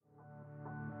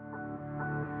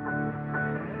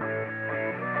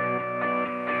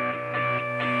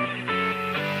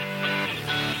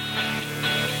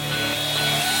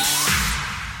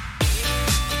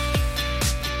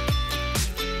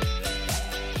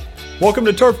Welcome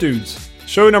to Turf Dudes,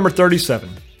 show number 37.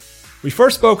 We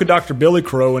first spoke with Dr. Billy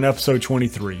Crow in episode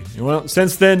 23. And well,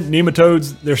 since then,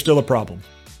 nematodes, they're still a problem.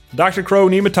 Dr. Crow,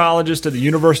 nematologist at the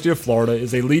University of Florida,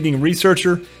 is a leading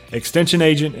researcher, extension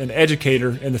agent, and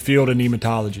educator in the field of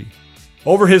nematology.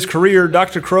 Over his career,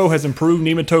 Dr. Crow has improved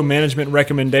nematode management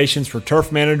recommendations for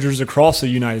turf managers across the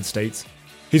United States.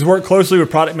 He's worked closely with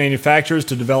product manufacturers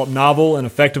to develop novel and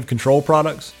effective control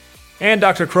products. And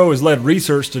Dr. Crow has led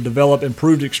research to develop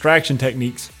improved extraction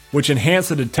techniques, which enhance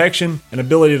the detection and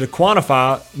ability to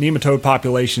quantify nematode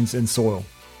populations in soil.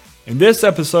 In this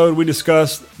episode, we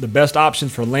discuss the best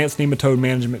options for lance nematode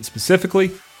management specifically,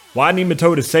 why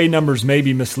nematode assay numbers may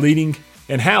be misleading,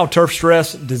 and how turf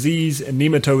stress, disease, and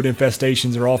nematode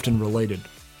infestations are often related.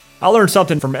 I learned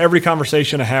something from every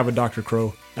conversation I have with Dr.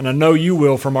 Crow, and I know you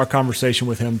will from our conversation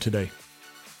with him today.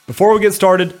 Before we get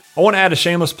started, I want to add a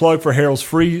shameless plug for Harrell's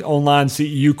free online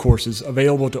CEU courses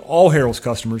available to all Harrell's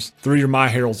customers through your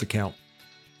MyHarrells account.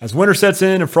 As winter sets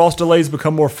in and frost delays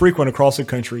become more frequent across the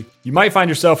country, you might find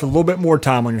yourself with a little bit more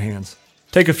time on your hands.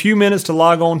 Take a few minutes to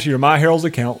log on to your MyHarrells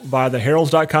account via the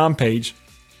Harrells.com page,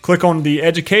 click on the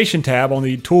Education tab on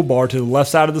the toolbar to the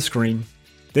left side of the screen,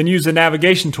 then use the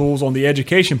navigation tools on the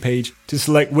Education page to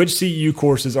select which CEU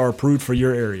courses are approved for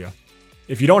your area.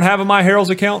 If you don't have a MyHarrells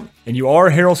account and you are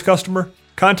a Harrells customer,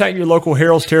 contact your local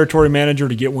Harrells territory manager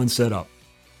to get one set up.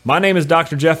 My name is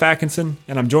Dr. Jeff Atkinson,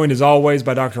 and I'm joined as always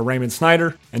by Dr. Raymond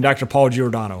Snyder and Dr. Paul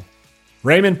Giordano.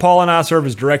 Raymond, Paul, and I serve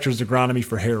as directors of agronomy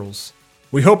for Harrells.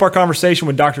 We hope our conversation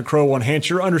with Dr. Crow will enhance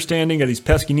your understanding of these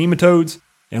pesky nematodes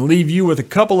and leave you with a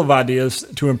couple of ideas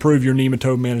to improve your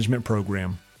nematode management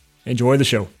program. Enjoy the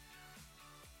show.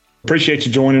 Appreciate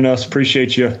you joining us.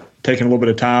 Appreciate you taking a little bit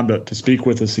of time to speak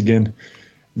with us again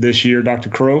this year, Dr.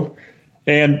 Crow.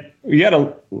 And we had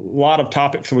a lot of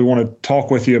topics that we want to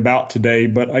talk with you about today,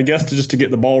 but I guess just to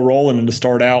get the ball rolling and to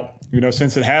start out,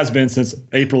 since it has been since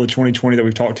April of 2020 that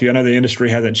we've talked to you, I know the industry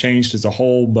hasn't changed as a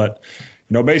whole, but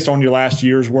based on your last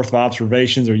year's worth of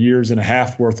observations or years and a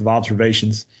half worth of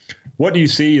observations, what do you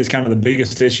see as kind of the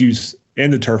biggest issues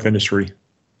in the turf industry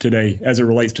today as it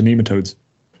relates to nematodes?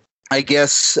 I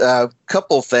guess a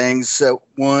couple things.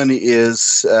 One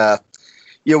is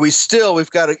we've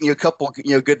got a couple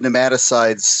good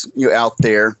nematicides out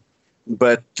there,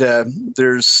 but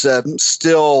there's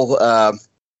still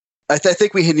I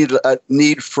think we need a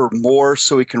need for more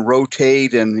so we can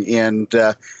rotate and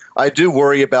I do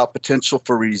worry about potential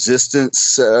for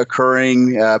resistance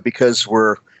occurring because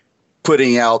we're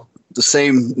putting out the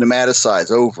same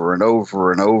nematicides over and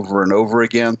over and over and over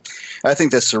again. I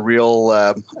think that's a real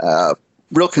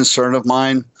concern of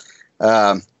mine.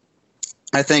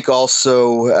 I think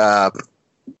also,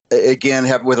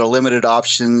 again, with our limited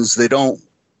options, they don't,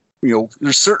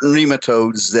 there's certain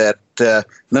nematodes that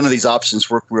none of these options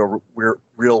work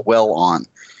real well on.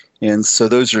 And so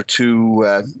those are two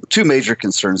major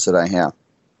concerns that I have.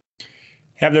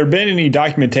 Have there been any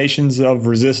documentations of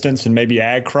resistance in maybe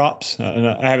ag crops? And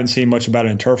I haven't seen much about it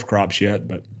in turf crops yet,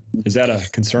 but is that a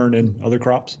concern in other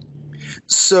crops?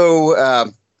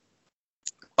 So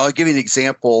I'll give you an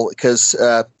example because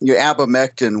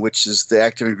abamectin, which is the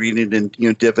active ingredient in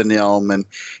Divinyl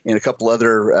and a couple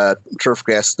other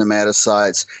turfgrass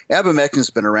nematicides, abamectin has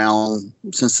been around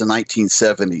since the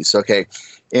 1970s. Okay.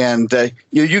 And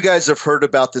you guys have heard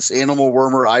about this animal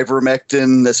wormer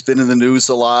ivermectin that's been in the news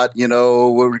a lot,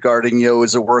 regarding,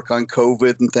 does it work on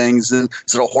COVID and things? And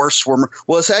is it a horse wormer?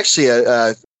 Well, it's actually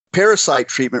a parasite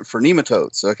treatment for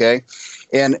nematodes, okay?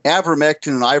 And avermectin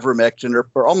and ivermectin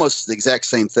are almost the exact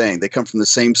same thing. They come from the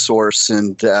same source.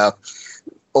 And a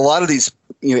lot of these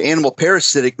animal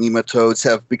parasitic nematodes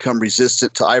have become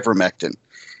resistant to ivermectin.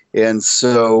 And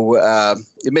so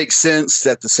it makes sense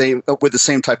that with the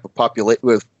same type of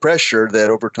with pressure that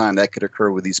over time that could occur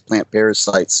with these plant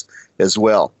parasites as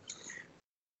well.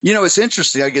 It's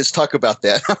interesting. I guess talk about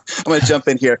that. I'm going to jump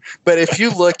in here. But if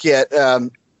you look at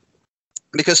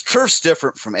because turf's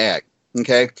different from ag,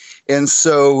 okay, and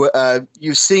so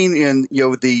you've seen in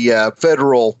the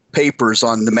federal papers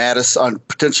on on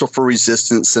potential for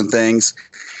resistance and things.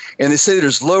 And they say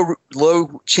there's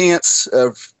low chance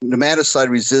of nematicide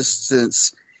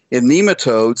resistance in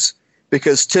nematodes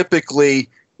because typically,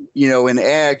 in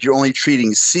ag, you're only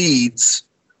treating seeds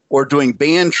or doing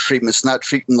band treatments, not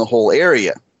treating the whole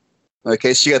area.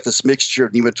 Okay, so you got this mixture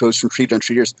of nematodes from treated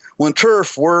untreated areas. Well, in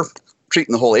turf, we're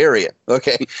treating the whole area.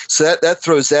 Okay, so that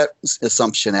throws that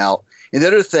assumption out. And the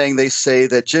other thing, they say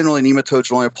that generally nematodes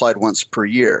are only applied once per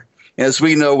year. And as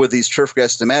we know with these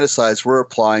turfgrass nematicides, we're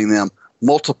applying them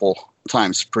multiple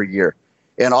times per year,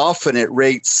 and often at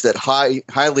rates that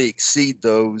highly exceed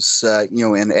those,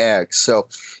 in ag. So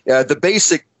the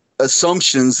basic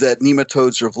assumptions that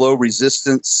nematodes are of low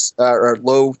resistance or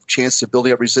low chance of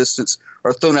building up resistance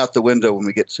are thrown out the window when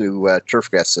we get to turf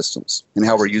grass systems and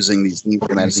how we're using these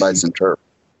nematicides in turf.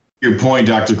 Your point,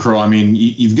 Dr. Crow. I mean,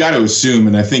 you've got to assume,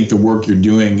 and I think the work you're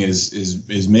doing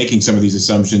is making some of these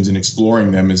assumptions and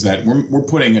exploring them, is that we're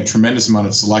putting a tremendous amount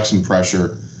of selection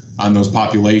pressure on those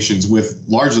populations with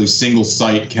largely single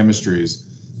site chemistries.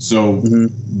 So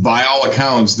by all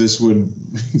accounts, this would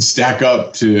stack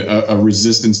up to a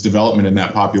resistance development in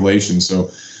that population. So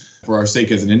for our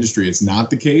sake as an industry, it's not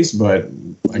the case, but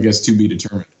I guess to be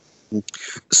determined.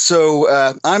 So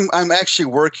I'm actually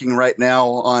working right now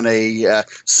on a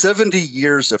 70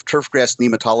 years of turfgrass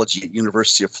nematology at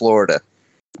University of Florida.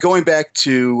 Going back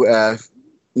to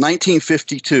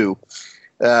 1952,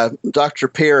 Dr.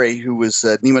 Perry, who was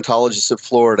a nematologist at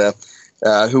Florida,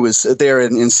 who was there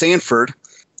in Sanford,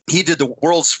 he did the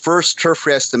world's first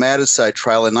turfgrass nematicide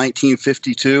trial in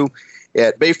 1952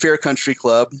 at Bayfair Country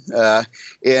Club,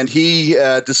 and he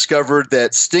discovered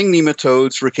that sting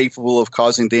nematodes were capable of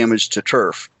causing damage to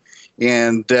turf,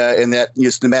 and that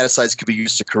nematicides could be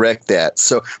used to correct that.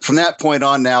 So from that point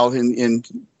on, now in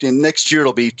next year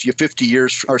it'll be 50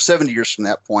 years or 70 years from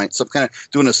that point. So I'm kind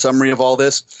of doing a summary of all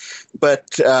this,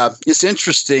 but it's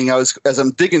interesting. As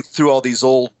I'm digging through all these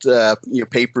old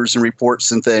papers and reports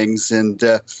and things, and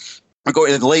I'm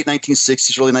going in the late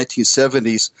 1960s, early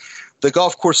 1970s. The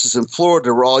golf courses in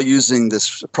Florida were all using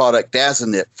this product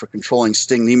Dazinit for controlling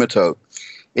sting nematode.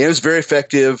 And it was very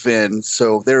effective, and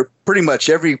so they're pretty much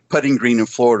every putting green in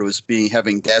Florida was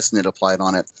having Dazinit applied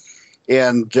on it.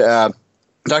 And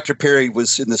Dr. Perry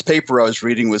was in this paper I was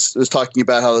reading was talking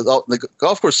about how the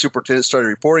golf course superintendent started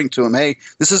reporting to him, "Hey,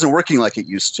 this isn't working like it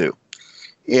used to."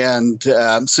 And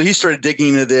so he started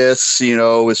digging into this.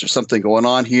 Is there something going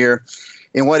on here?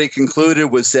 And what he concluded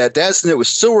was that Dazinit was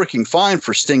still working fine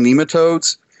for sting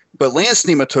nematodes, but lance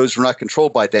nematodes were not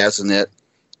controlled by Dazinit,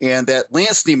 and that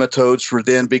lance nematodes were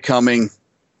then becoming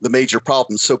the major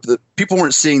problem. So the people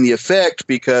weren't seeing the effect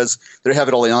because they're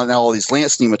having all these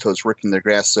lance nematodes working their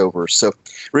grass over. So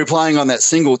relying on that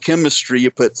single chemistry,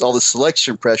 you put all the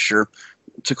selection pressure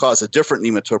to cause a different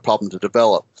nematode problem to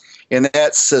develop. And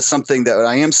that's something that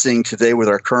I am seeing today with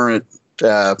our current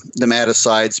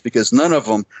nematicides, because none of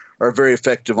them are very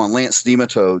effective on lance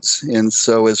nematodes. And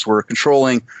so as we're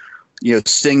controlling,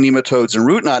 sting nematodes and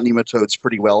root knot nematodes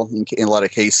pretty well in a lot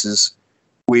of cases,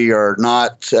 we are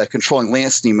not controlling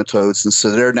lance nematodes. And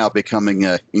so they're now becoming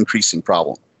an increasing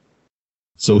problem.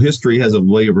 So history has a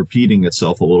way of repeating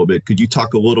itself a little bit. Could you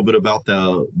talk a little bit about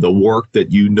the work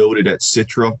that you noted at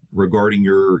Citra regarding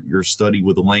your study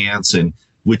with lance, and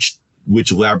which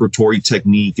laboratory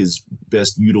technique is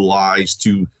best utilized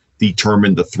to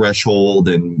determine the threshold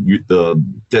and the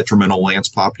detrimental lance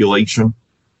population?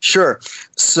 Sure.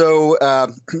 So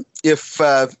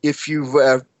if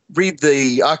you read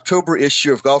the October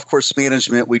issue of Golf Course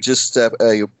Management, we just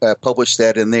published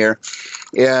that in there.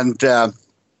 And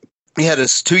we had a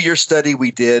 2-year study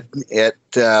we did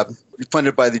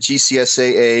funded by the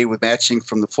GCSAA with matching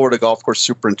from the Florida Golf Course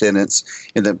Superintendents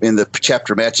in the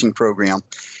chapter matching program.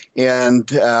 And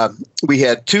we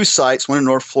had 2 sites, one in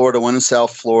North Florida, one in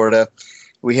South Florida.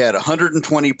 We had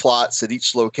 120 plots at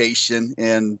each location,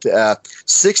 and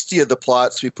 60 of the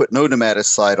plots we put no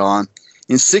nematicide on.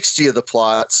 In 60 of the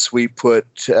plots, we put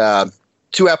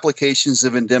 2 applications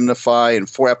of Indemnify and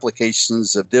 4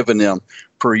 applications of Divinim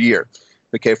per year.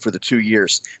 For the 2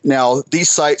 years. Now, these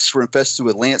sites were infested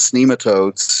with lance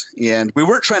nematodes, and we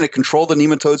weren't trying to control the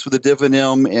nematodes with the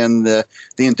Divinim and the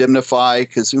Indemnify,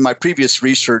 because in my previous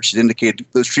research, it indicated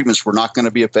those treatments were not going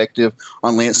to be effective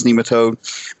on lance nematode,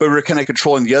 but we were kind of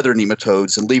controlling the other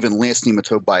nematodes and leaving lance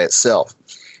nematode by itself.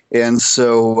 And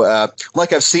so,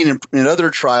 like I've seen in other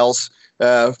trials,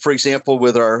 for example,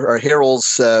 with our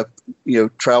Harold's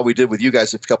trial we did with you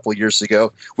guys a couple of years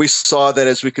ago, we saw that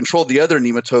as we controlled the other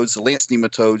nematodes, the lance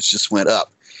nematodes just went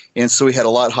up. And so we had a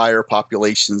lot higher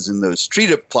populations in those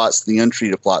treated plots than the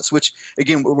untreated plots, which,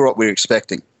 again, were what we were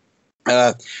expecting.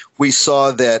 We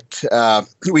saw that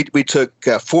we took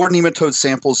 4 nematode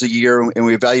samples a year, and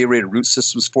we evaluated root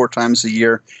systems 4 times a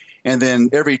year. And then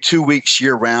every 2 weeks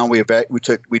year-round, we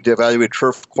evaluated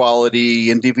turf quality,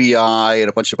 NDVI, and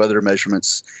a bunch of other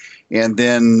measurements. And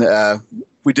then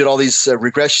we did all these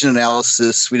regression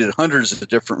analysis. We did hundreds of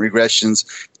different regressions,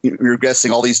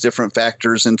 regressing all these different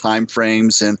factors and time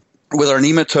frames. And with our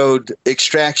nematode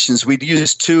extractions, we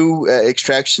used 2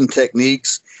 extraction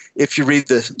techniques. If you read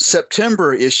the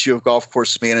September issue of Golf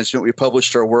Course Management, we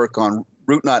published our work on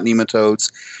root knot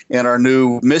nematodes and our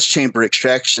new mist chamber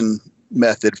extraction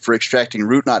method for extracting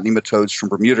root knot nematodes from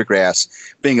Bermuda grass,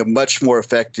 being a much more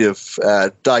effective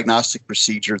diagnostic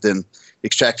procedure than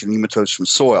extracting nematodes from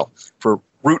soil for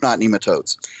root knot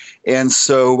nematodes. And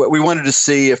so we wanted to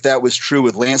see if that was true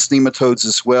with lance nematodes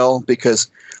as well, because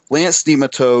lance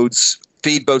nematodes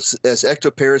feed both as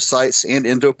ectoparasites and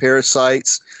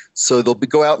endoparasites. So they'll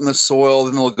go out in the soil,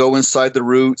 then they'll go inside the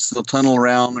roots, they'll tunnel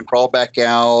around and crawl back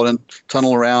out and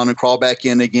tunnel around and crawl back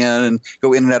in again and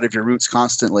go in and out of your roots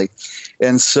constantly.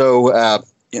 And so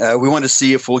we wanted to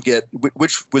see if we'll get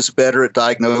which was better at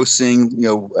diagnosing,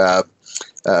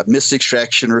 mist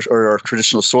extraction or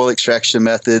traditional soil extraction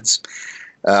methods,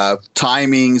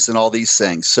 timings, and all these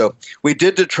things. So we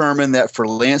did determine that for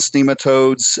lance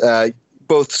nematodes,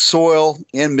 both soil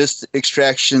and mist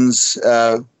extractions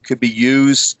could be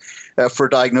used for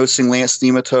diagnosing lance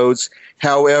nematodes.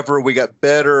 However, we got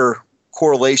better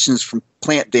correlations from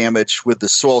plant damage with the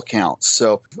soil counts.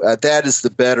 So that is the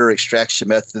better extraction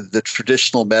method, the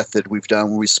traditional method we've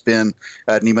done when we spin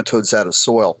nematodes out of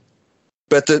soil.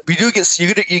 But you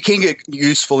can get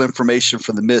useful information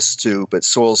from the mist too, but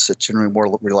soil is generally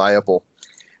more reliable.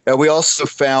 We also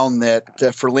found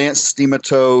that for lance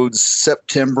nematodes,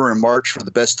 September and March were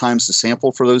the best times to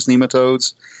sample for those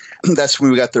nematodes. That's when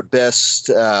we got their best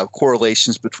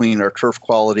correlations between our turf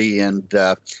quality and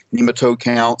nematode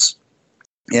counts.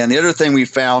 And the other thing we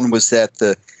found was that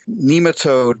the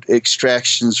nematode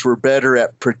extractions were better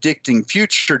at predicting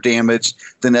future damage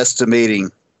than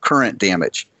estimating current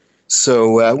damage.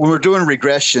 So when we're doing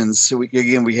regressions, we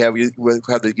have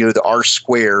the R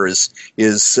square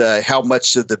is how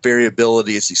much of the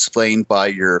variability is explained by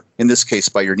in this case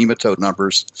by your nematode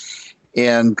numbers,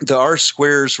 and the R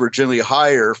squares were generally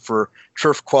higher for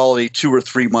turf quality 2 or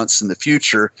 3 months in the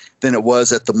future than it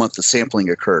was at the month the sampling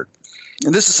occurred.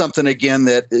 And this is something again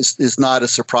that is not a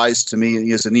surprise to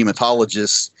me as a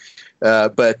nematologist.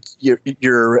 But you're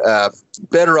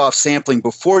better off sampling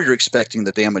before you're expecting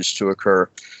the damage to occur.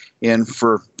 And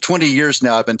for 20 years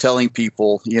now, I've been telling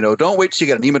people, don't wait till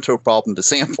you got a nematode problem to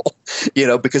sample,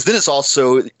 because then it's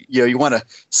also, you want to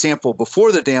sample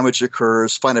before the damage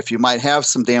occurs, find if you might have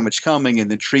some damage coming,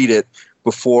 and then treat it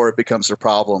before it becomes a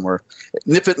problem, or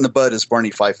nip it in the bud, as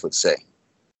Barney Fife would say.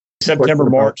 September,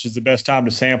 March is the best time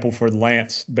to sample for the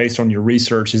lance based on your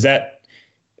research. Is that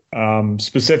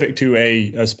specific to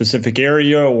a specific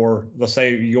area, or let's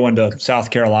say you go into South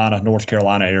Carolina, North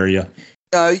Carolina area?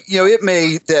 It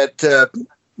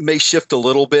may shift a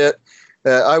little bit.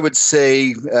 I would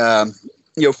say,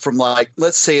 from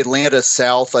let's say Atlanta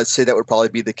south, I'd say that would probably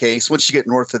be the case. Once you get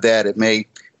north of that, it may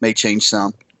change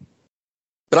some.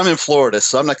 But I'm in Florida,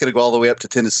 so I'm not going to go all the way up to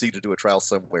Tennessee to do a trial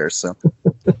somewhere. So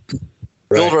the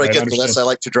older I get, the less I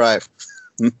like to drive.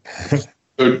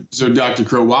 So Dr.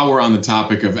 Crow, while we're on the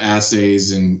topic of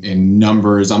assays and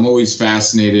numbers, I'm always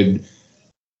fascinated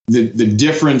the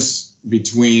difference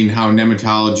between how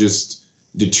nematologists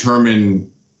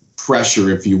determine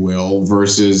pressure, if you will,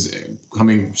 versus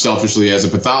coming selfishly as a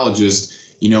pathologist.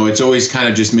 It's always kind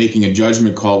of just making a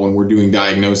judgment call when we're doing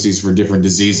diagnoses for different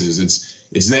diseases.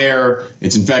 It's there,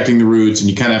 it's infecting the roots, and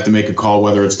you kind of have to make a call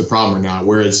whether it's the problem or not.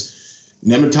 Whereas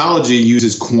nematology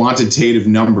uses quantitative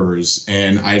numbers,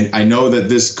 and I know that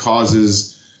this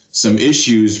causes some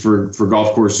issues for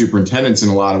golf course superintendents in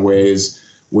a lot of ways,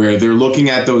 where they're looking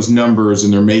at those numbers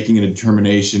and they're making a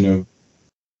determination of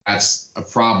that's a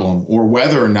problem or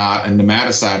whether or not a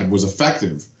nematicide was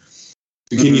effective.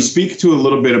 Can you speak to a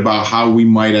little bit about how we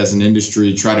might, as an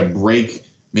industry, try to break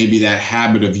maybe that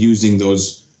habit of using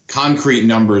those concrete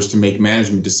numbers to make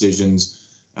management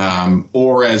decisions,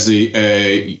 or as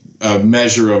a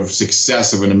measure of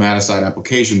success of a nematicide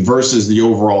application versus the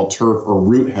overall turf or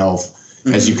root health,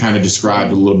 as you kind of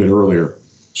described a little bit earlier?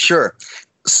 Sure.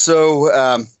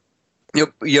 So,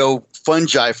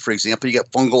 fungi, for example, you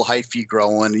got fungal hyphae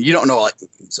growing. You don't know,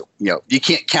 you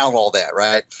can't count all that,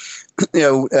 right?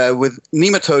 With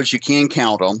nematodes, you can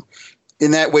count them.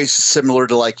 In that way, it's similar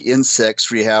to like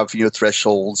insects, where you have,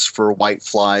 thresholds for white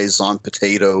flies on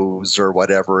potatoes or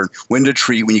whatever, and when to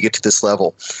treat when you get to this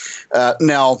level.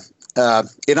 And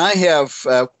I have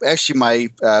actually my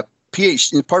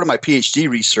PhD, part of my PhD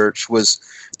research was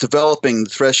developing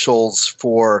thresholds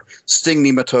for sting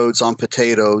nematodes on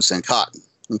potatoes and cotton.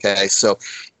 Okay, so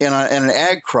in an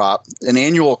ag crop, an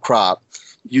annual crop,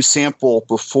 you sample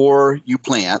before you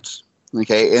plant.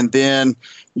 Okay, and then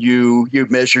you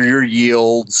measure your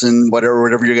yields and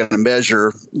whatever you're going to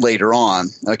measure later on.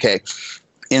 Okay,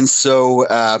 and so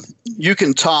you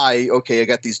can tie. Okay, I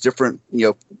got these different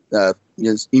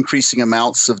increasing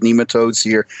amounts of nematodes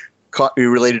here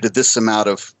related to this amount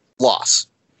of loss.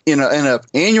 In an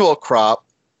annual crop,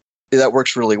 that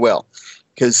works really well,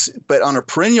 but on a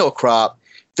perennial crop,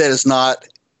 that is not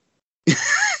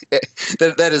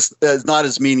that is not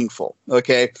as meaningful.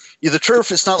 Okay, the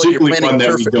turf. It's not like you're planting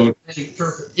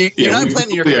turf. You're not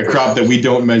planting a crop that we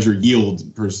don't measure yield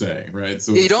per se, right?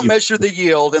 So you don't measure the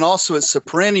yield, and also it's a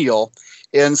perennial,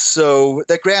 and so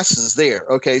that grass is there.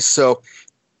 Okay, so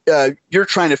you're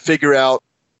trying to figure out.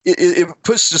 It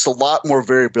puts just a lot more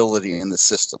variability in the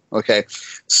system. Okay,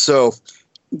 so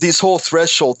these whole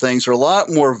threshold things are a lot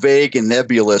more vague and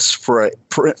nebulous for a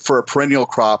perennial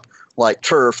crop like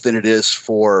turf than it is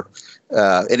for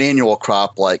an annual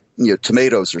crop like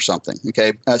tomatoes or something.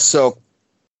 Okay, so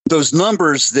those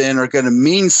numbers then are going to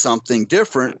mean something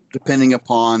different depending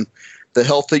upon the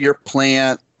health of your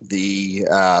plant, the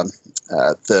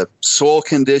soil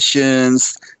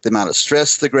conditions, the amount of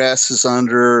stress the grass is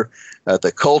under,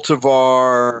 the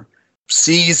cultivar,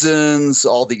 seasons,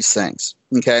 all these things.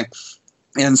 Okay,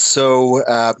 and so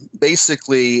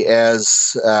basically,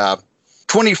 as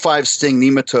 25 sting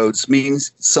nematodes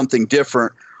means something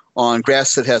different on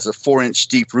grass that has a 4-inch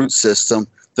deep root system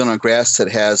than on grass that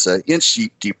has an inch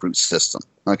deep root system.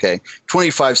 Okay,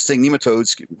 25 sting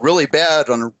nematodes really bad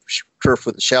on a turf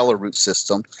with a shallow root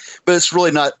system, but it's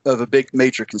really not of a big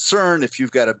major concern if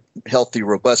you've got a healthy,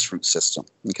 robust root system.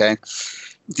 Okay,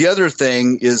 the other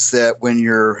thing is that when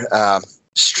your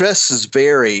stresses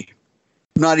vary,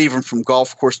 not even from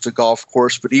golf course to golf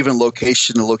course, but even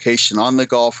location to location on the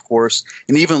golf course,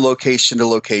 and even location to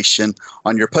location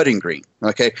on your putting green.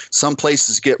 Okay, some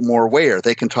places get more wear;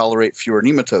 they can tolerate fewer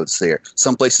nematodes there.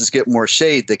 Some places get more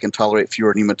shade; they can tolerate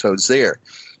fewer nematodes there.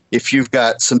 If you've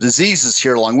got some diseases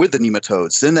here along with the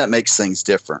nematodes, then that makes things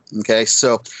different. Okay,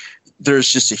 so there's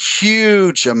just a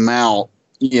huge amount,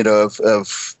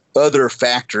 of other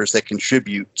factors that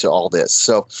contribute to all this.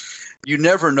 So you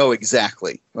never know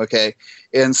exactly. Okay.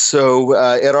 And so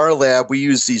at our lab, we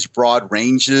use these broad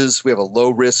ranges. We have a low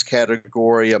risk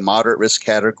category, a moderate risk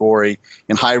category,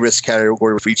 and high risk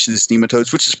category for each of these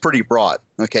nematodes, which is pretty broad.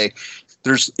 Okay.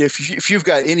 If you've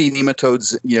got any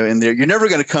nematodes, in there, you're never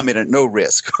going to come in at no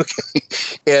risk. Okay.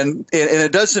 And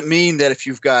it doesn't mean that if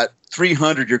you've got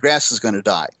 300, your grass is going to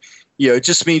die. It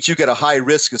just means you've got a high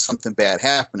risk of something bad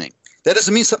happening. That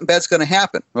doesn't mean something bad's going to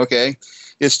happen. Okay.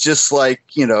 It's just like,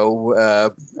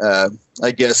 I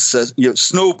guess,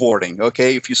 snowboarding.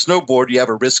 Okay. If you snowboard, you have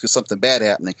a risk of something bad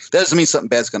happening. That doesn't mean something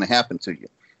bad's going to happen to you.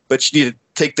 But you need to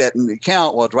take that into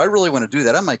account. Well, do I really want to do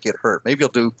that? I might get hurt. Maybe I'll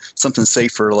do something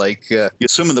safer, like you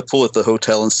swim in the pool at the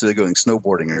hotel instead of going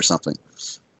snowboarding or something.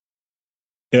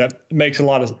 Yeah, that makes a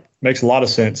lot of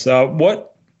sense.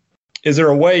 What is there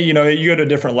a way? You go to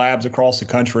different labs across the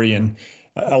country, and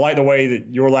I like the way that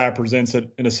your lab presents it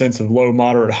in a sense of low,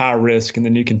 moderate, high risk, and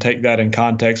then you can take that in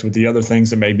context with the other things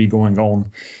that may be going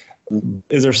on.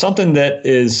 Is there something that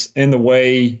is in the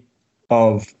way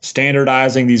of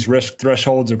standardizing these risk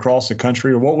thresholds across the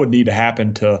country, or what would need to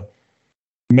happen to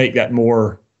make that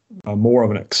more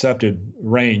of an accepted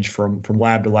range from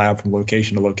lab to lab, from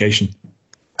location to location?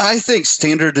 I think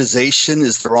standardization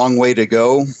is the wrong way to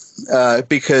go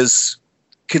because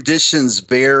conditions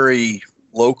vary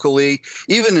locally,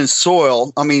 even in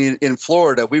soil. I mean, in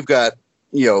Florida, we've got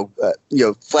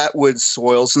flatwood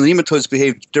soils, and the nematodes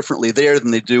behave differently there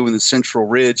than they do in the Central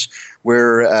Ridge,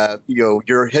 where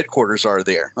your headquarters are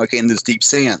there. Okay, in those deep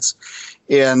sands,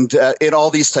 and all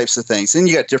these types of things. And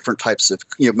you got different types of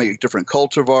maybe different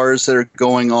cultivars that are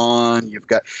going on. You've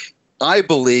got. I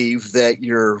believe that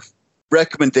your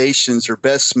recommendations are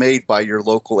best made by your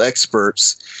local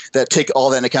experts that take all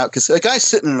that into account. Because a guy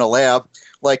sitting in a lab,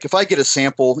 like if I get a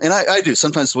sample, and I do,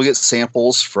 sometimes we'll get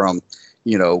samples from,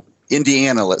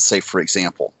 Indiana, let's say, for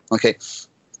example. Okay.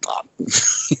 Well,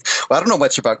 I don't know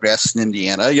much about grass in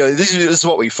Indiana. This is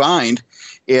what we find.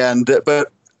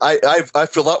 But I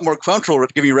feel a lot more comfortable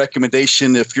giving you a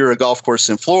recommendation if you're a golf course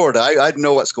in Florida. I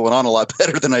know what's going on a lot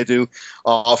better than I do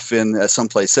off in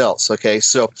someplace else. Okay.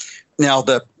 So now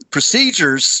the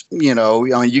procedures,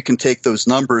 you can take those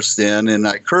numbers then, and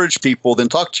I encourage people then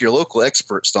talk to your local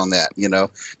experts on that.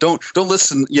 Don't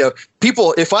listen.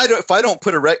 People, if I don't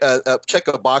put a check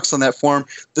a box on that form,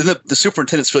 then the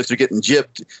superintendents feel like they're getting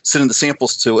gypped, sending the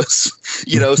samples to us.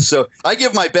 So I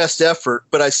give my best effort,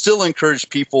 but I still encourage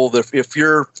people that if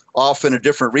you're off in a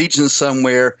different region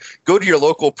somewhere, go to your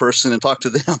local person and talk to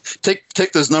them.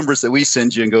 Take those numbers that we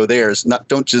send you and go there.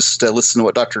 Don't just listen to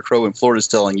what Dr. Crow in Florida is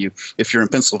telling you if you're in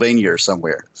Pennsylvania or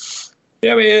somewhere.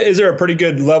 Yeah, I mean, is there a pretty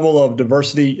good level of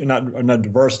diversity, not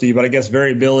diversity, but I guess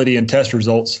variability in test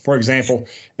results? For example,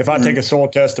 if I take a soil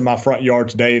test in my front yard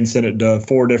today and send it to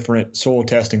 4 different soil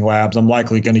testing labs, I'm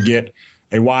likely going to get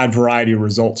a wide variety of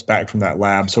results back from that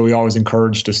lab. So we always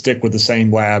encourage to stick with the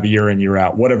same lab year in, year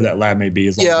out, whatever that lab may be.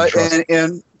 As long as we trust.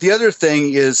 And the other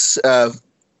thing is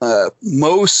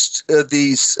most of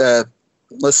these,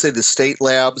 let's say the state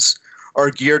labs, are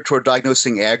geared toward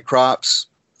diagnosing ag crops.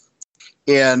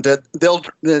 And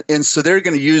so they're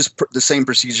going to use the same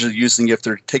procedure they're using if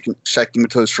they're checking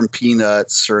nematodes from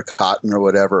peanuts or cotton or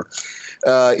whatever.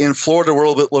 In Florida, we're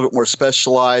a little bit more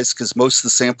specialized because most of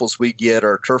the samples we get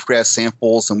are turfgrass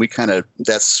samples, and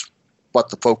that's what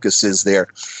the focus is there.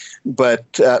 But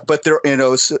there,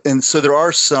 and so there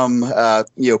are some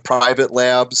private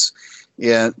labs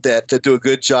that do a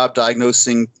good job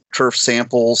diagnosing turf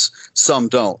samples. Some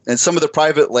don't, and some of the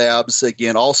private labs,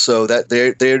 again, also that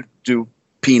they do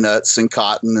peanuts and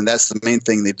cotton, and that's the main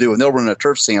thing they do. And they'll run a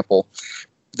turf sample.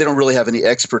 They don't really have any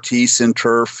expertise in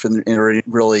turf and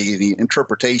really any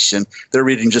interpretation. They're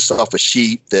reading just off a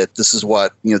sheet that this is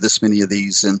what, this many of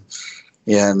these. And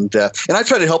I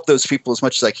try to help those people as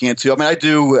much as I can too. I mean, I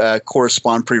do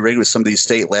correspond pretty regularly with some of these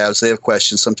state labs. They have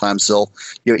questions. Sometimes they'll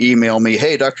email me,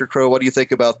 "Hey, Dr. Crow, what do you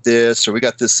think about this?" Or "We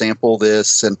got this sample,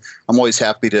 this," and I'm always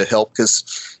happy to help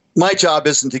because my job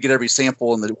isn't to get every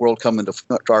sample in the world come into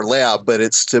our lab, but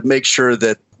it's to make sure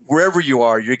that wherever you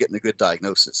are, you're getting a good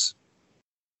diagnosis.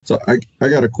 So I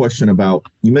got a question about,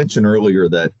 you mentioned earlier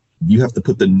that you have to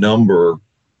put the number,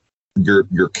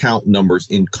 your count numbers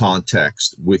in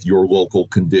context with your local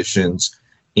conditions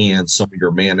and some of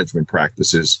your management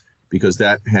practices, because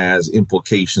that has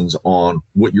implications on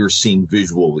what you're seeing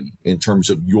visually in terms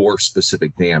of your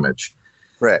specific damage.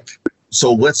 Correct.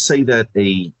 So let's say that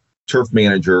a turf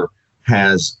manager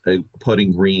has a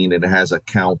putting green and it has a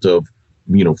count of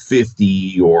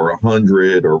 50 or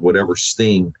 100 or whatever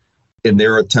sting, and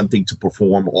they're attempting to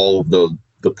perform all of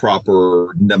the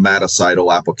proper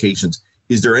nematicidal applications.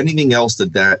 Is there anything else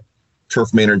that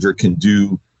turf manager can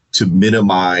do to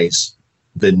minimize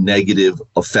the negative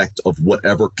effect of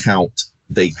whatever count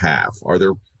they have? Are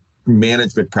there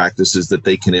management practices that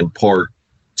they can impart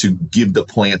to give the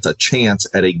plant a chance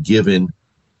at a given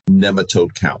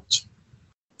nematode count?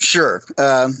 Sure.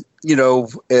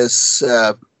 As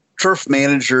turf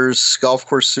managers, golf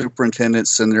course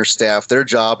superintendents, and their staff, their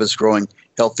job is growing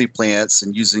healthy plants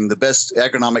and using the best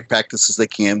agronomic practices they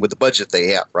can with the budget they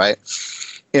have, right?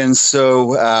 And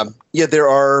so, there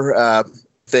are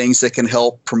things that can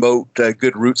help promote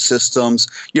good root systems,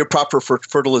 proper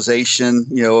fertilization,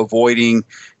 avoiding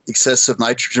excessive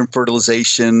nitrogen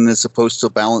fertilization as opposed to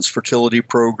a balanced fertility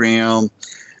program,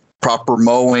 proper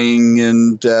mowing,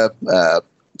 and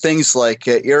things like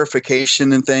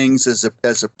aerification and things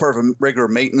as a part of a regular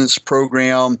maintenance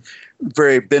program.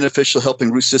 Very beneficial,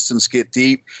 helping root systems get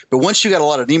deep. But once you got a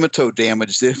lot of nematode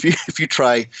damage, if you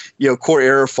try core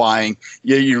aerifying,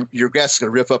 your grass is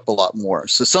going to rip up a lot more.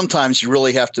 So sometimes you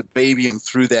really have to baby them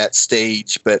through that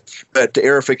stage. But the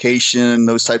aerification,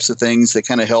 those types of things that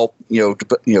kind of help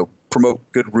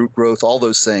promote good root growth, all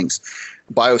those things.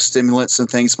 Biostimulants and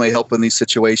things may help in these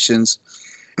situations.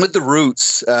 With the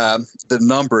roots, the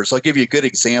numbers, I'll give you a good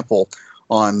example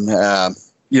on.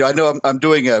 I know I'm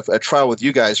doing a trial with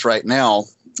you guys right now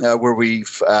where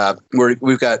we've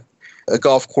got a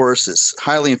golf course that's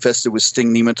highly infested with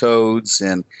sting nematodes,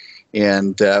 and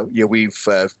we've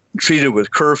treated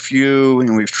with curfew,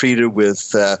 and we've treated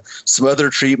with some other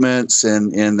treatments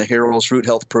and the Harold's Root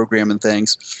Health Program and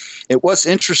things. And what's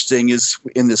interesting is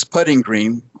in this putting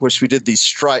green, of course, we did these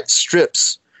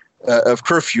strips of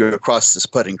curfew across this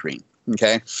putting green.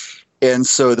 Okay. And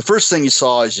so the first thing you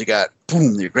saw is you got,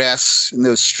 boom, your grass in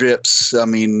those strips. I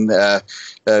mean, I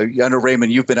know,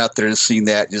 Raymond, you've been out there and seen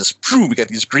that. Just, boom, we got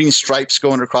these green stripes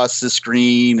going across the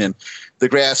screen, and the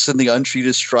grass in the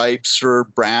untreated stripes are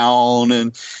brown,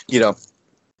 and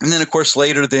and then, of course,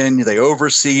 later then they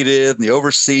overseeded, and the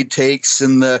overseed takes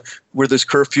in where this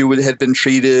curfew had been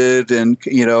treated, and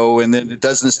and then it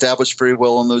doesn't establish very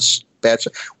well in those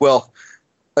batches. Well,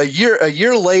 a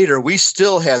year later, we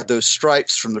still had those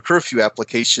stripes from the curfew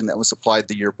application that was applied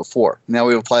the year before. Now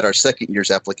we've applied our second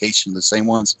year's application, the same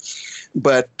ones.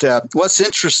 But what's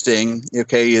interesting,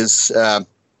 is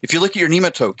if you look at your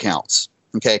nematode counts,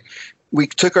 we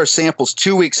took our samples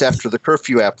 2 weeks after the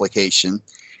curfew application,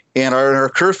 and our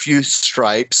curfew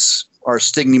stripes, our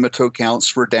sting nematode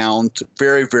counts were down to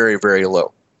very, very, very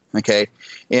low.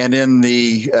 And in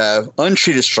the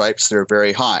untreated stripes, they're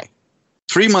very high.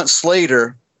 3 months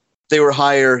later, they were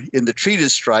higher in the treated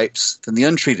stripes than the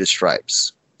untreated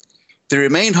stripes. They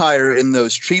remained higher in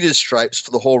those treated stripes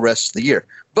for the whole rest of the year.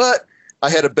 But I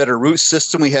had a better root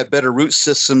system. We had better root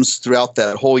systems throughout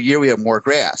that whole year. We had more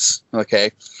grass.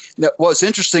 Now, what's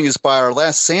interesting is by our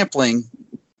last sampling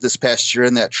this past year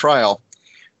in that trial,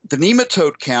 the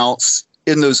nematode counts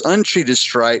in those untreated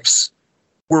stripes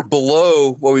were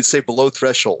below what we'd say below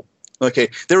threshold. Okay,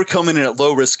 they were coming in at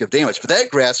low risk of damage, but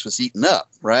that grass was eaten up,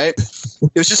 right?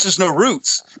 It was just there's no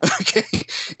roots. Okay,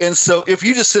 and so if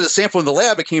you just did a sample in the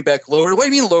lab, it came back lower. What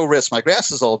do you mean low risk? My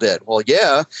grass is all dead. Well,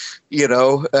 yeah, you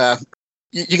got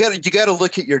to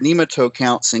look at your nematode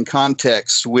counts in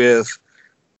context with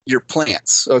your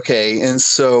plants. Okay, and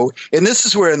this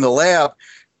is where in the lab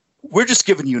we're just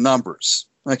giving you numbers.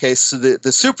 Okay, so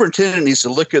the superintendent needs to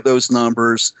look at those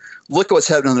numbers, look at what's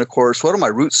happening in the course. What do my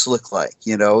roots look like?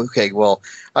 Okay, well,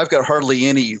 I've got hardly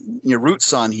any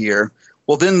roots on here.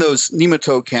 Well, then those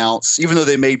nematode counts, even though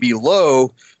they may be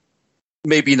low,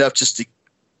 may be enough just to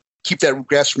keep that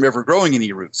grass from ever growing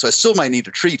any roots. So I still might need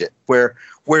to treat it.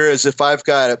 Whereas if I've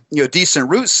got a decent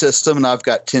root system and I've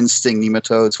got 10 sting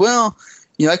nematodes, well,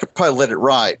 I could probably let it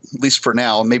ride, at least for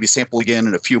now, and maybe sample again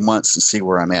in a few months and see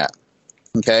where I'm at.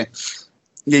 Okay.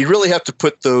 You really have to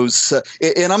put those,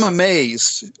 and I'm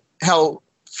amazed how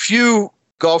few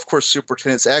golf course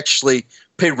superintendents actually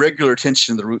pay regular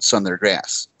attention to the roots on their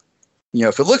grass.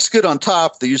 If it looks good on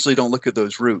top, they usually don't look at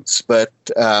those roots. But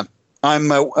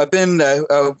I've been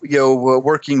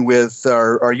working with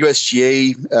our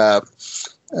USGA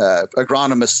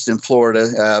agronomist in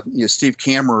Florida, Steve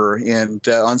Kammerer,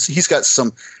 and he's got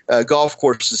some golf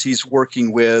courses he's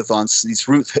working with on these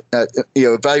root,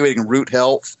 evaluating root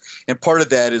health, and part of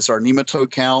that is our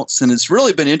nematode counts, and it's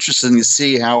really been interesting to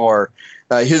see how our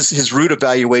his root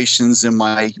evaluations and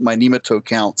my nematode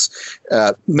counts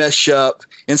mesh up,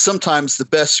 and sometimes the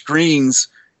best screens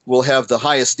will have the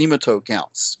highest nematode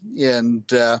counts, and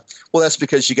that's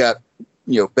because you got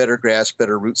better grass,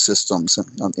 better root systems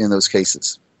in those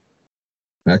cases.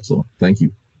 Excellent. Thank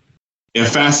you. Yeah,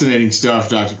 fascinating stuff,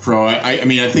 Dr. Crow. I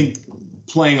mean, I think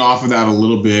playing off of that a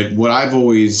little bit, what I've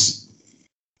always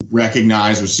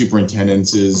recognized with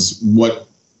superintendents is what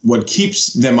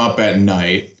keeps them up at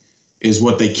night is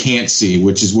what they can't see,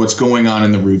 which is what's going on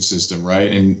in the root system,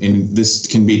 right? And this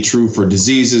can be true for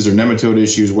diseases or nematode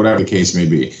issues, whatever the case may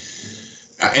be.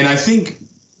 And I think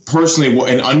personally,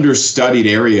 an understudied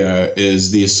area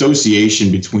is the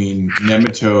association between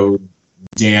nematode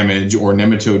damage or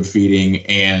nematode feeding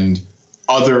and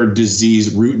other root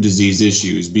disease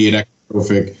issues, be it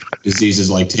ectophic diseases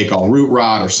like take-all root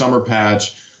rot or summer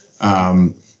patch.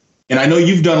 And I know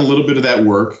you've done a little bit of that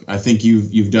work. I think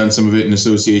you've done some of it in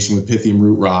association with Pythium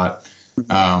root rot.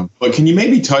 But can you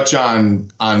maybe touch on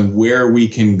where we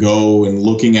can go and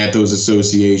looking at those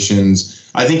associations?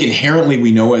 I think inherently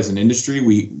we know as an industry,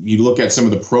 you look at some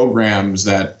of the programs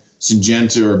that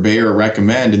Syngenta or Bayer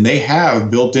recommend, and they have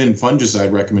built-in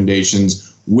fungicide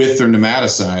recommendations with their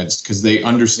nematicides because they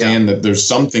understand that there's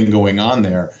something going on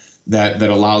there that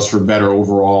allows for better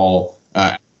overall.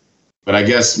 But I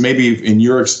guess maybe in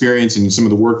your experience and some of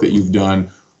the work that you've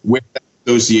done, where that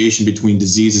association between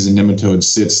diseases and nematodes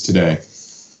sits today.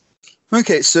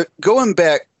 Okay, so going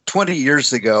back 20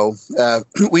 years ago,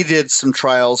 we did some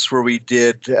trials where we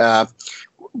did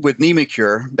with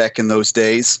Nemacure back in those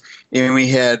days, and we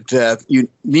had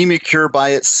Nemacure by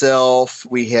itself.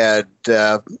 We had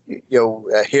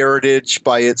Heritage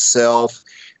by itself.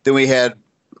 Then we had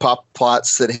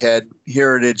plots that had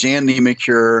Heritage and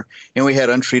Nemacure, and we had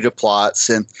untreated plots.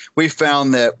 And we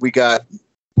found that we got,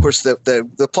 of course,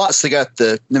 the plots that got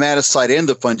the nematicide and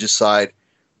the fungicide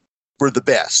were the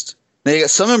best. Now, you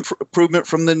got some improvement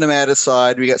from the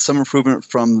nematicide. We got some improvement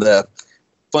from the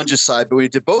fungicide, but we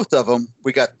did both of them.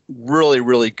 We got really,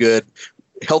 really good,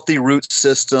 healthy root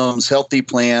systems, healthy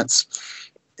plants.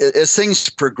 As things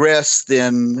progressed,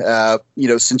 then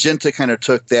Syngenta kind of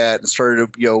took that and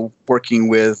started working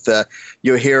with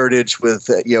Heritage with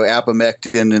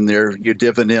abamectin and their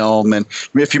Divinilm. And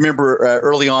if you remember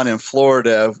early on in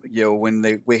Florida,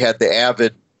 when we had the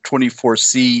Avid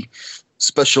 24C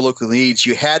special local needs,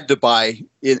 you had to buy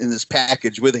in this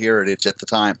package with Heritage at the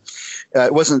time.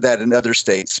 It wasn't that in other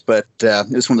states, but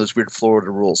it was one of those weird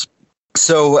Florida rules.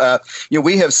 So,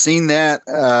 we have seen that,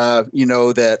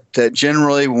 that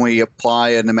generally when we apply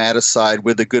a nematicide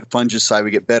with a good fungicide,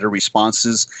 we get better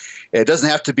responses. It doesn't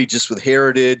have to be just with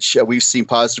Heritage. We've seen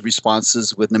positive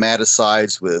responses with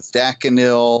nematicides, with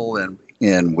Daconil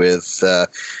and with,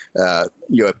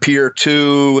 Appear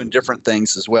 2 and different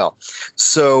things as well.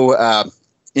 So,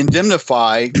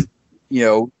 Indemnify,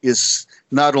 is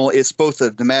not only, it's both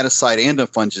a nematicide and a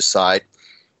fungicide.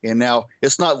 And now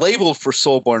it's not labeled for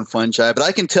soil-borne fungi, but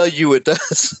I can tell you it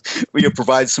does. We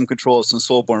provide some control of some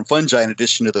soil-borne fungi in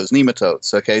addition to those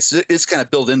nematodes. Okay, so it's kind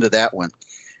of built into that one.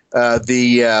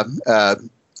 The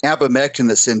abamectin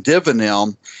that's in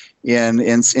Divinilm in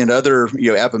other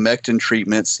abamectin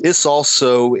treatments. It's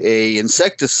also a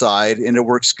insecticide, and it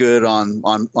works good on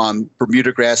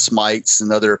Bermuda grass mites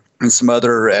and some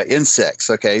other insects.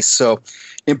 Okay, so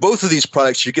in both of these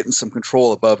products, you're getting some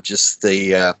control above just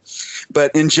the.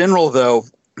 But in general, though,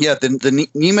 the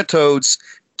nematodes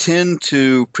tend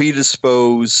to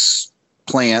predispose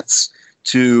plants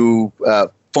to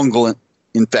fungal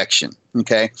infection.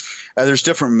 Okay, there's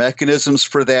different mechanisms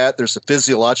for that. There's a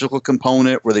physiological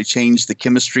component where they change the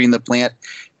chemistry in the plant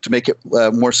to make it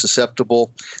more susceptible.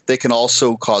 They can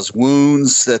also cause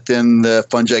wounds that then the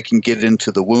fungi can get into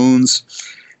the wounds.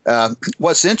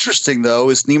 What's interesting, though,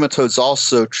 is nematodes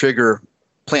also trigger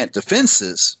plant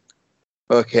defenses.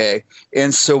 Okay,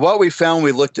 and so what we found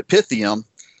when we looked at Pythium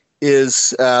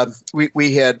is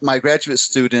we had my graduate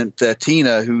student,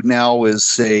 Tina, who now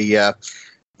is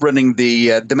running the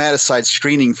nematicide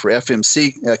screening for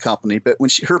FMC company. But when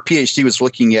her PhD was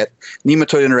looking at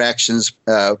nematode interactions,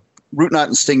 root knot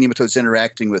and sting nematodes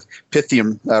interacting with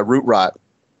Pythium root rot.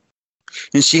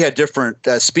 And she had different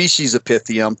species of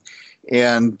Pythium.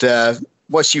 And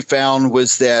what she found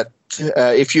was that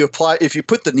if you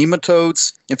put the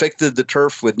nematodes, infected the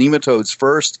turf with nematodes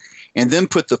first, and then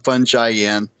put the fungi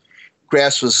in,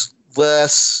 grass was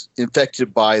less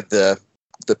infected by the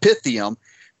Pythium,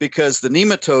 because the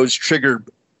nematodes triggered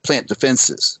plant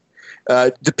defenses,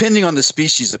 depending on the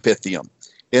species of Pythium.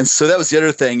 And so that was the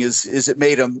other thing is it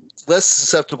made them less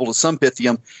susceptible to some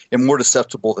Pythium and more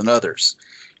susceptible than others.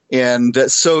 And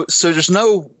so there's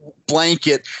no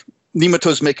blanket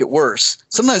nematodes make it worse.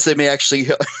 Sometimes they may actually,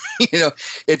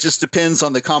 it just depends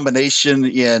on the combination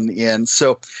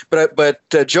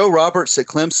but Joe Roberts at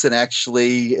Clemson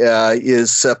actually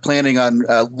is planning on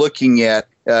looking at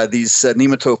these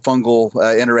nematode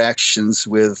fungal interactions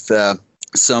with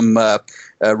some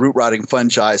root rotting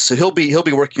fungi. So he'll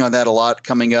be working on that a lot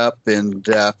coming up, and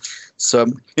so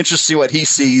I'm interested to see what he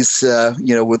sees,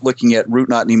 with looking at root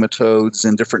knot nematodes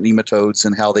and different nematodes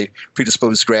and how they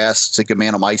predispose grass to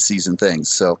Gamenomyces and things.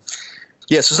 So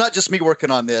yes, it's not just me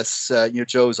working on this.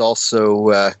 Joe's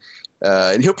also,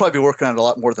 and he'll probably be working on it a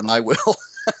lot more than I will.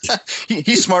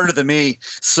 He's smarter than me,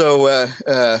 so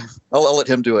I'll let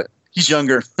him do it. He's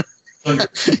younger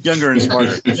and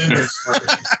smarter.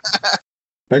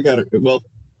 I got it. Well,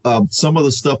 some of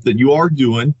the stuff that you are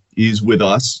doing is with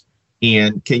us.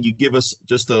 And can you give us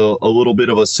just a little bit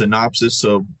of a synopsis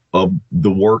of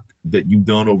the work that you've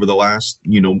done over the last,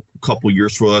 couple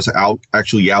years for us out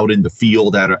in the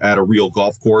field at a real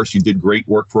golf course? You did great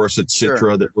work for us at Citra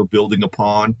Sure. that we're building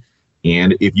upon.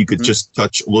 And if you could just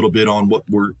touch a little bit on what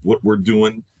we're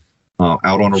doing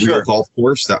out on a Sure. real golf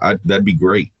course, that'd be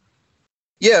great.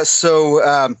 Yeah,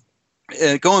 so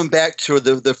going back to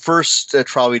the first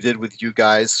trial we did with you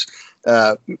guys,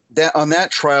 on that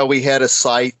trial we had a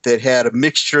site that had a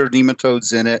mixture of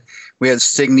nematodes in it. We had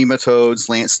sting nematodes,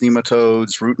 lance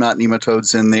nematodes, root knot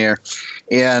nematodes in there,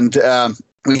 and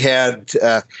we had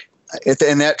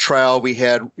in that trial we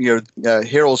had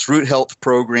Harold's Root Health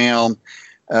program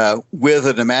with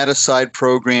a nematicide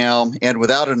program and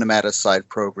without a nematicide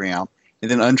program, and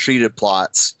then untreated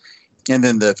plots. And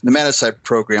then the nematicide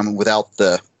program without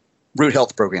the root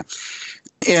health program.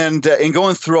 And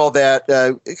going through all that,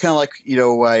 kind of like,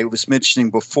 I was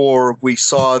mentioning before, we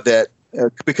saw that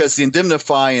because the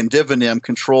Indemnify and Divinim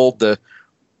controlled the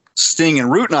sting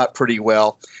and root knot pretty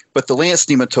well, but the lance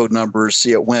nematode numbers,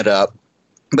 went up.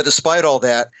 But despite all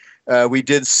that, we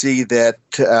did see that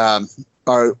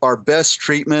our best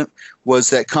treatment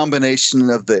was that combination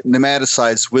of the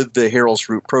nematicides with the Harold's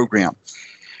Root program.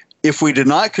 If we did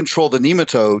not control the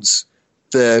nematodes,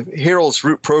 the Harold's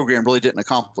Root program really didn't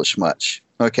accomplish much.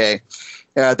 Okay,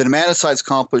 the nematicides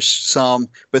accomplished some,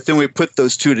 but then we put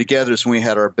those two together when we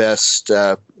had our best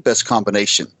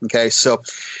combination. Okay, so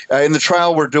in the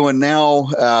trial we're doing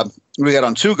now, we got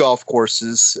on 2 golf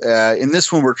courses. In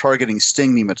this one, we're targeting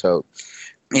sting nematode,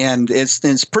 and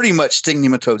it's pretty much sting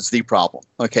nematodes the problem.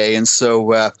 Okay, and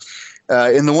so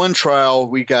in the one trial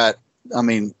we got,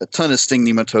 a ton of sting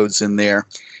nematodes in there.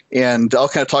 And I'll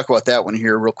kind of talk about that one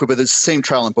here real quick, but it's the same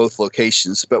trial in both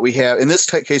locations. But we have, in this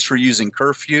case, we're using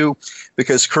Curfew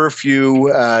because Curfew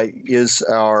is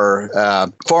our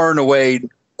far and away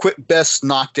best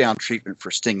knockdown treatment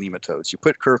for sting nematodes. You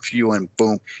put Curfew and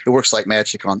boom, it works like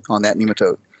magic on that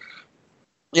nematode.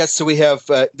 Yeah, so we have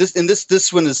this, and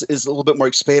this one is a little bit more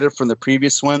expanded from the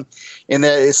previous one, and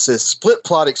that is a split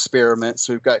plot experiment.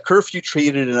 So we've got Curfew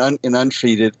treated and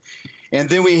untreated, and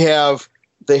then we have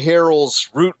the Harold's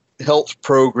Root Health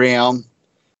program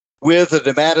with the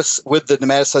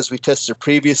nematicides we tested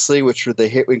previously, which were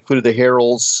included the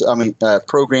Harol's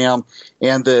program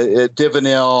and the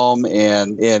Divinelm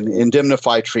and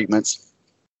Indemnify treatments.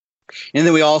 And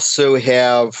then we also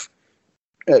have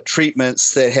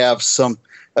treatments that have some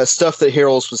stuff that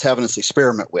Harol's was having us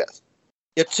experiment with.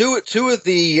 Yeah, two of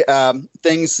the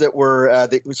things that were,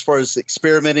 as far as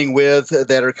experimenting with,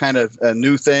 that are kind of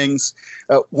new things.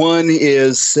 One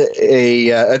is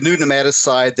a new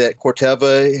nematicide that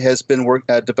Corteva has been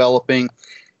developing.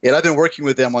 And I've been working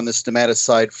with them on this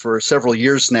nematicide for several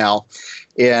years now,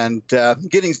 and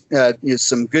getting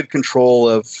some good control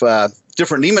of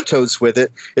different nematodes with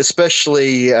it,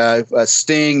 especially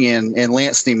sting and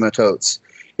lance nematodes.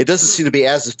 It doesn't seem to be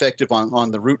as effective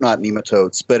on the root knot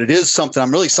nematodes, but it is something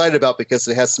I'm really excited about because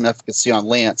it has some efficacy on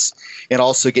lance and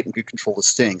also getting good control of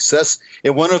sting. So that's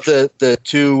in one of the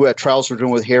two trials we're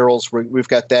doing with Harol's. We've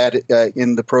got that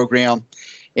in the program.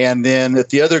 And then at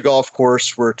the other golf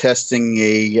course, we're testing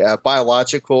a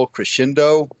biological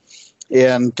Crescendo.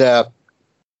 And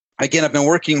again, I've been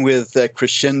working with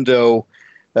Crescendo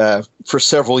for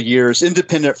several years,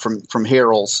 independent from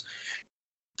Harol's.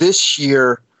 This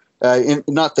year,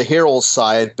 not the Harol's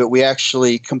side, but we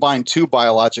actually combined two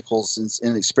biologicals in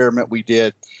an experiment we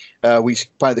did. We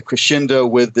combined the Crescendo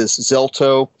with this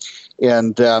Zelto,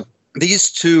 and these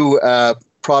two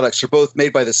products are both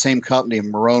made by the same company,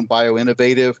 Marrone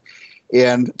Bioinnovative,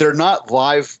 and they're not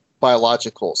live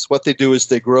biologicals. What they do is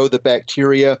they grow the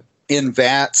bacteria in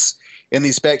vats, and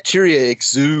these bacteria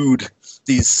exude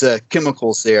these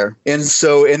chemicals there, and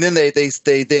then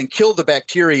they then kill the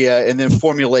bacteria and then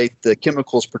formulate the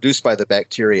chemicals produced by the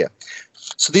bacteria.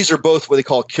 So these are both what they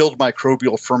call killed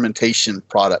microbial fermentation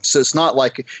products. So it's not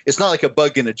like a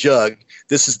bug in a jug.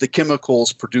 This is the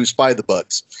chemicals produced by the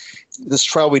bugs. This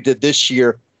trial we did this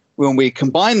year, when we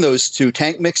combined those two,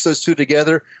 tank mixed those two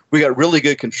together, we got really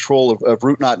good control of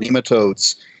root knot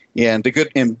nematodes and the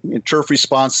good in turf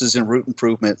responses and root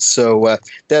improvements. So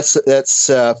that's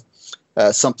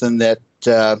something that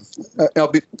I'll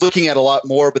be looking at a lot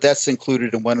more, but that's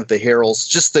included in one of the Harol's,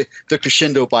 just the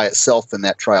Crescendo by itself in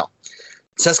that trial.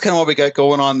 So that's kind of what we got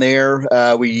going on there.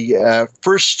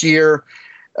 First year,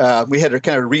 we had to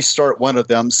kind of restart one of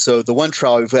them. So the one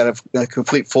trial we've got a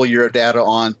complete full year of data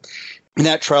on. In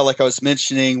that trial, like I was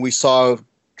mentioning, we saw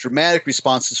dramatic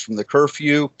responses from the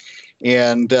curfew.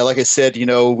 And like I said,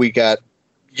 we got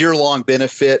year-long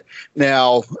benefit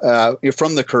now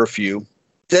from the curfew.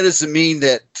 That doesn't mean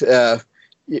that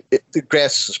the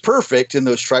grass is perfect in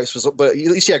those stripes, but at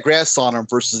least you had grass on them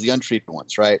versus the untreated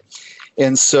ones, right?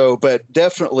 And so, but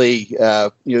definitely,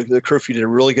 the curfew did a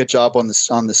really good job on the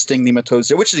sting nematodes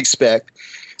there, which you'd expect.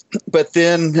 But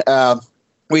then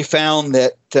we found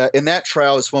that in that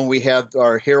trial is when we had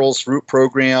our Harol's root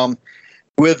program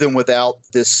with and without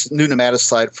this new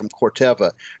nematicide from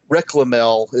Corteva.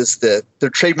 Reclamel is their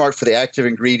trademark for the active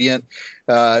ingredient.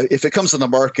 If it comes on the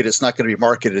market, it's not going to be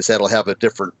marketed as that'll have a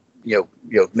different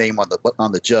name on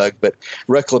the jug. But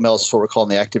Reclamel is what we're calling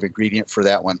the active ingredient for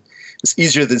that one. It's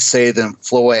easier to say than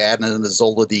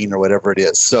fluoadenozoledine or whatever it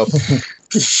is. So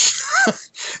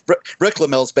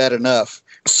Reclamel is bad enough.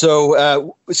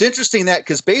 So it's interesting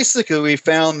because basically we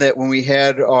found that when we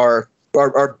had our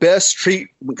best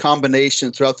treatment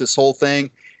combination throughout this whole thing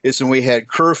is when we had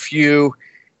curfew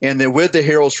and then with the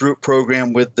Harol's root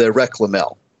program with the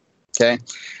Reclamel. Okay.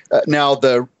 Now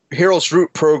the Harol's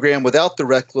root program without the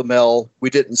Reclamel, we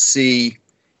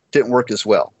didn't work as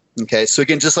well. Okay. So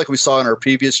again, just like we saw in our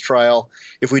previous trial,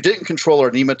 if we didn't control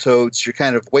our nematodes, you're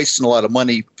kind of wasting a lot of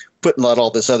money putting out all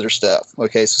this other stuff.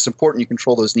 Okay. So it's important you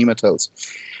control those nematodes.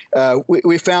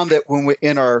 We found that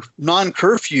in our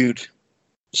non-curfewed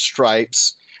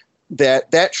stripes,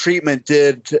 that treatment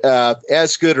did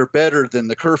as good or better than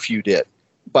the curfew did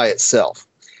by itself.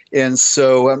 And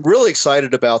so I'm really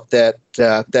excited about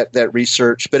that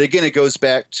research. But again, it goes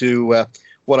back to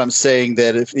what I'm saying,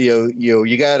 that if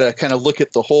you got to kind of look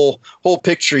at the whole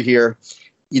picture here.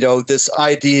 This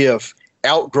idea of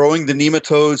outgrowing the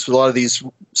nematodes with a lot of these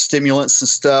stimulants and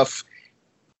stuff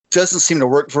doesn't seem to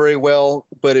work very well.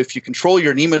 But if you control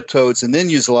your nematodes and then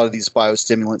use a lot of these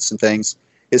biostimulants and things,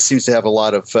 it seems to have a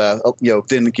lot of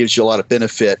then it gives you a lot of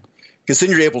benefit, because then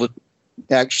you're able to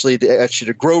actually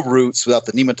to grow roots without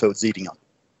the nematodes eating them.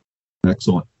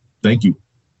 Excellent. Thank you.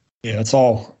 Yeah, that's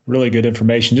all really good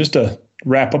information. Just to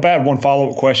wrap up, I had one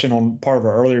follow-up question on part of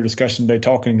our earlier discussion today,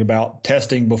 talking about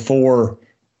testing before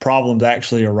problems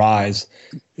actually arise.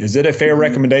 Is it a fair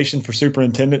recommendation for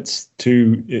superintendents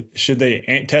should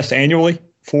they test annually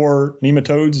for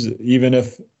nematodes, even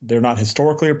if they're not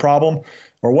historically a problem?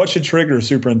 Or what should trigger a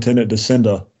superintendent to send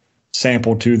a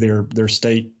sample to their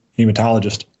state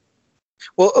hematologist?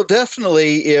 Well,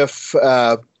 definitely if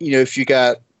you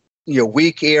got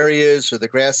weak areas or the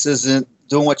grass isn't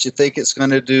doing what you think it's going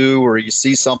to do, or you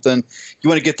see something, you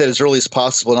want to get that as early as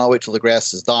possible, not wait till the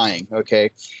grass is dying.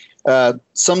 Okay.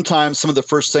 Sometimes some of the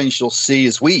first things you'll see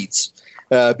is weeds,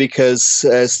 because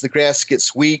as the grass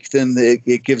gets weak, then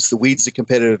it gives the weeds a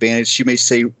competitive advantage. You may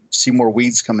see more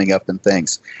weeds coming up and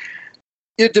things.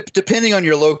 Depending on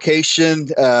your location,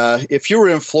 if you were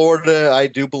in Florida, I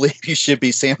do believe you should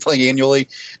be sampling annually,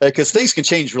 because things can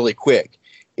change really quick.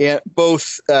 And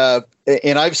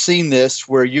and I've seen this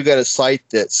where you got a site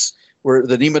where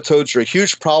the nematodes are a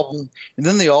huge problem, and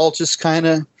then they all just kind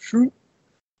of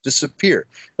disappear.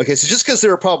 Okay, so just because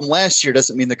they're a problem last year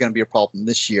doesn't mean they're going to be a problem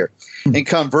this year. Mm-hmm. And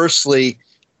conversely,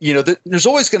 there's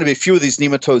always going to be a few of these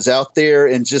nematodes out there,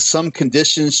 and just some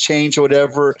conditions change or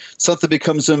whatever, something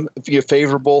becomes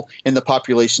favorable, and the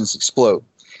populations explode.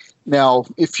 Now,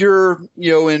 if you're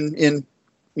in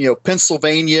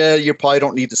Pennsylvania, you probably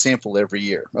don't need to sample every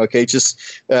year. Okay, just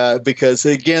because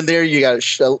again, there you got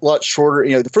a lot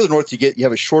shorter. The further north you get, you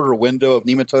have a shorter window of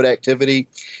nematode activity,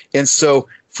 and so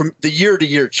from the year to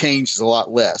year change is a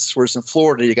lot less. Whereas in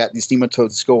Florida, you got these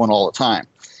nematodes going all the time.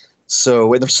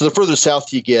 So the further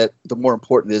south you get, the more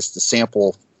important it is to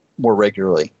sample more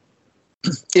regularly.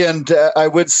 And I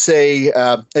would say,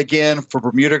 again, for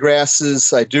Bermuda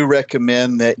grasses, I do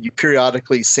recommend that you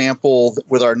periodically sample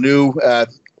with our new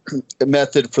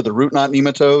method for the root knot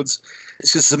nematodes.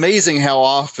 It's just amazing how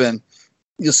often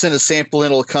you'll send a sample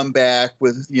in, it'll come back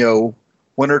with,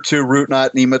 1 or 2 root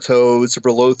knot nematodes or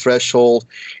below threshold,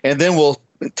 and then we'll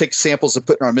take samples and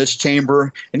put in our mist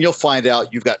chamber, and you'll find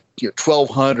out you've got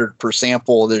 1,200 per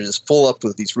sample that is full up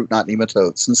with these root knot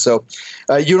nematodes. And so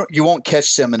you won't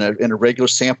catch them in a regular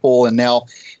sample. And now,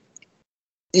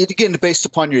 again, based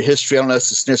upon your history, I don't know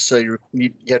if it's necessarily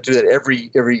you have to do that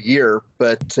every year,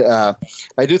 but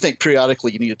I do think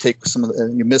periodically you need to take some of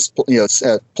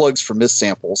the plugs from mist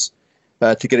samples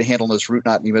to get a handle on those root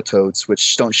knot nematodes,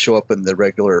 which don't show up in the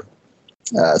regular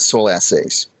soil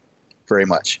assays very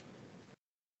much.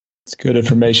 It's good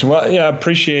information. Well, yeah, I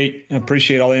appreciate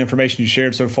all the information you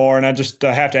shared so far. And I just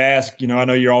have to ask, I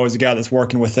know you're always a guy that's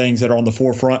working with things that are on the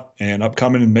forefront and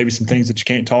upcoming, and maybe some things that you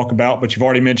can't talk about, but you've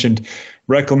already mentioned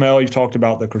Reclamel. You've talked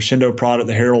about the Crescendo product,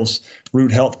 the Harold's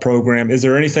Root Health Program. Is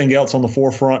there anything else on the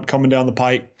forefront coming down the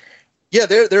pipe? Yeah,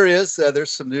 there is.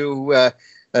 There's some new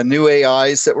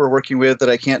AIs that we're working with that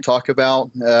I can't talk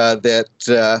about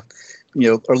that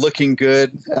are looking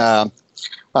good.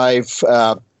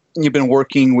 You've been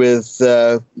working with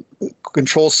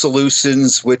Control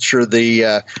Solutions, which are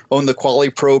own the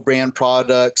Quality Pro brand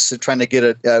products, and trying to get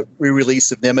a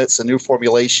re-release of Nimitz, a new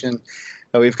formulation.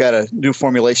 We've got a new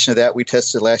formulation of that we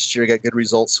tested last year, got good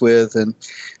results with, and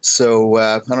so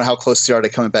I don't know how close they are to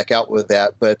coming back out with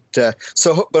that, but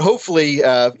hopefully,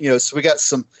 so we got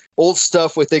some old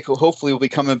stuff we think hopefully will be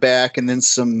coming back, and then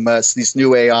some these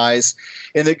new AIs.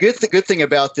 And the good thing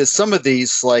about this, some of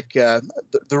these, like the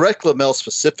Reclamel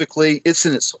specifically, it's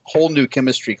in its whole new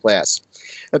chemistry class,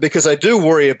 because I do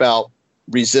worry about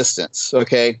resistance.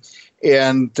 Okay,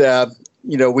 and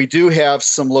we do have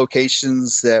some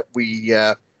locations that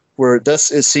where it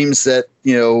seems that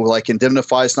like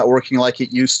Indemnify is not working like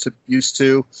it used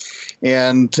to,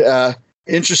 and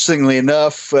interestingly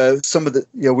enough, some of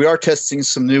we are testing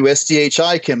some new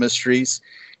SDHI chemistries.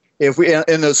 If we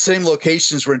in those same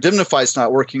locations where Indemnify is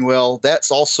not working well,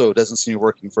 that's also doesn't seem to be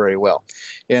working very well,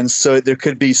 and so there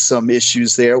could be some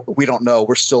issues there. We don't know.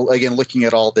 We're still again looking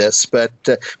at all this, but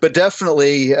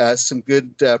definitely some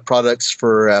good products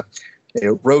for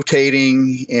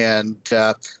rotating, and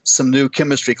some new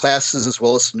chemistry classes, as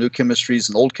well as some new chemistries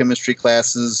and old chemistry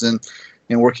classes, and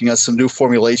working on some new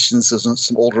formulations and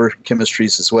some older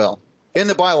chemistries as well. And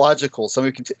the biologicals. I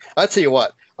mean, I'll tell you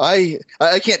what, I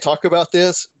can't talk about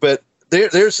this, but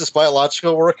there's this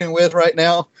biological we're working with right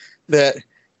now that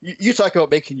you talk about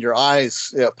making your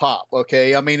eyes pop.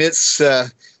 Okay, I mean it's,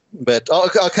 but I'll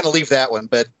kind of leave that one.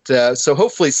 But so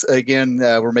hopefully, again,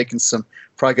 we're making some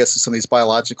progress with some of these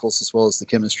biologicals as well as the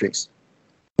chemistries.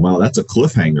 Wow, that's a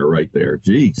cliffhanger right there.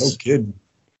 Jeez. No kidding.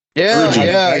 Yeah.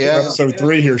 Episode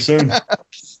 3 here soon.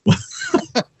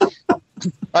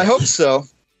 I hope so.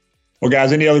 Well,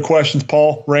 guys, any other questions,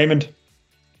 Paul, Raymond?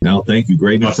 No, thank you.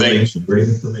 Great information.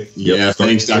 Yeah,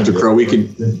 thanks, Dr. Crow. We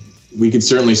could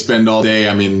certainly spend all day.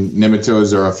 I mean,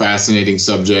 nematodes are a fascinating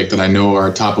subject that I know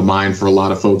are top of mind for a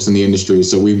lot of folks in the industry.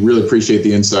 So we really appreciate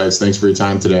the insights. Thanks for your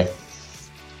time today.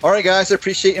 All right, guys. I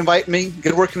appreciate you inviting me.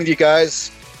 Good working with you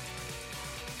guys.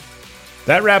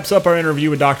 That wraps up our interview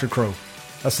with Dr. Crow.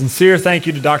 A sincere thank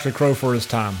you to Dr. Crow for his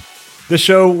time. This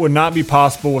show would not be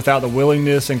possible without the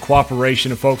willingness and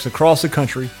cooperation of folks across the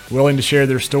country willing to share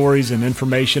their stories and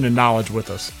information and knowledge with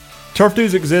us. Turf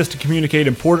Dudes exists to communicate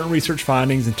important research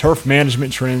findings and turf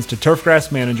management trends to turfgrass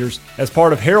managers as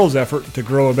part of Harold's effort to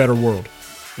grow a better world.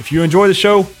 If you enjoy the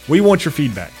show, we want your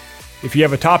feedback. If you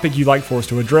have a topic you'd like for us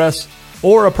to address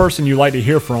or a person you'd like to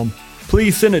hear from,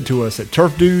 please send it to us at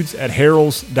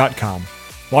turfdudes@harolds.com.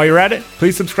 While you're at it,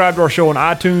 please subscribe to our show on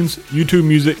iTunes, YouTube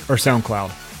Music, or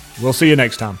SoundCloud. We'll see you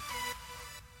next time.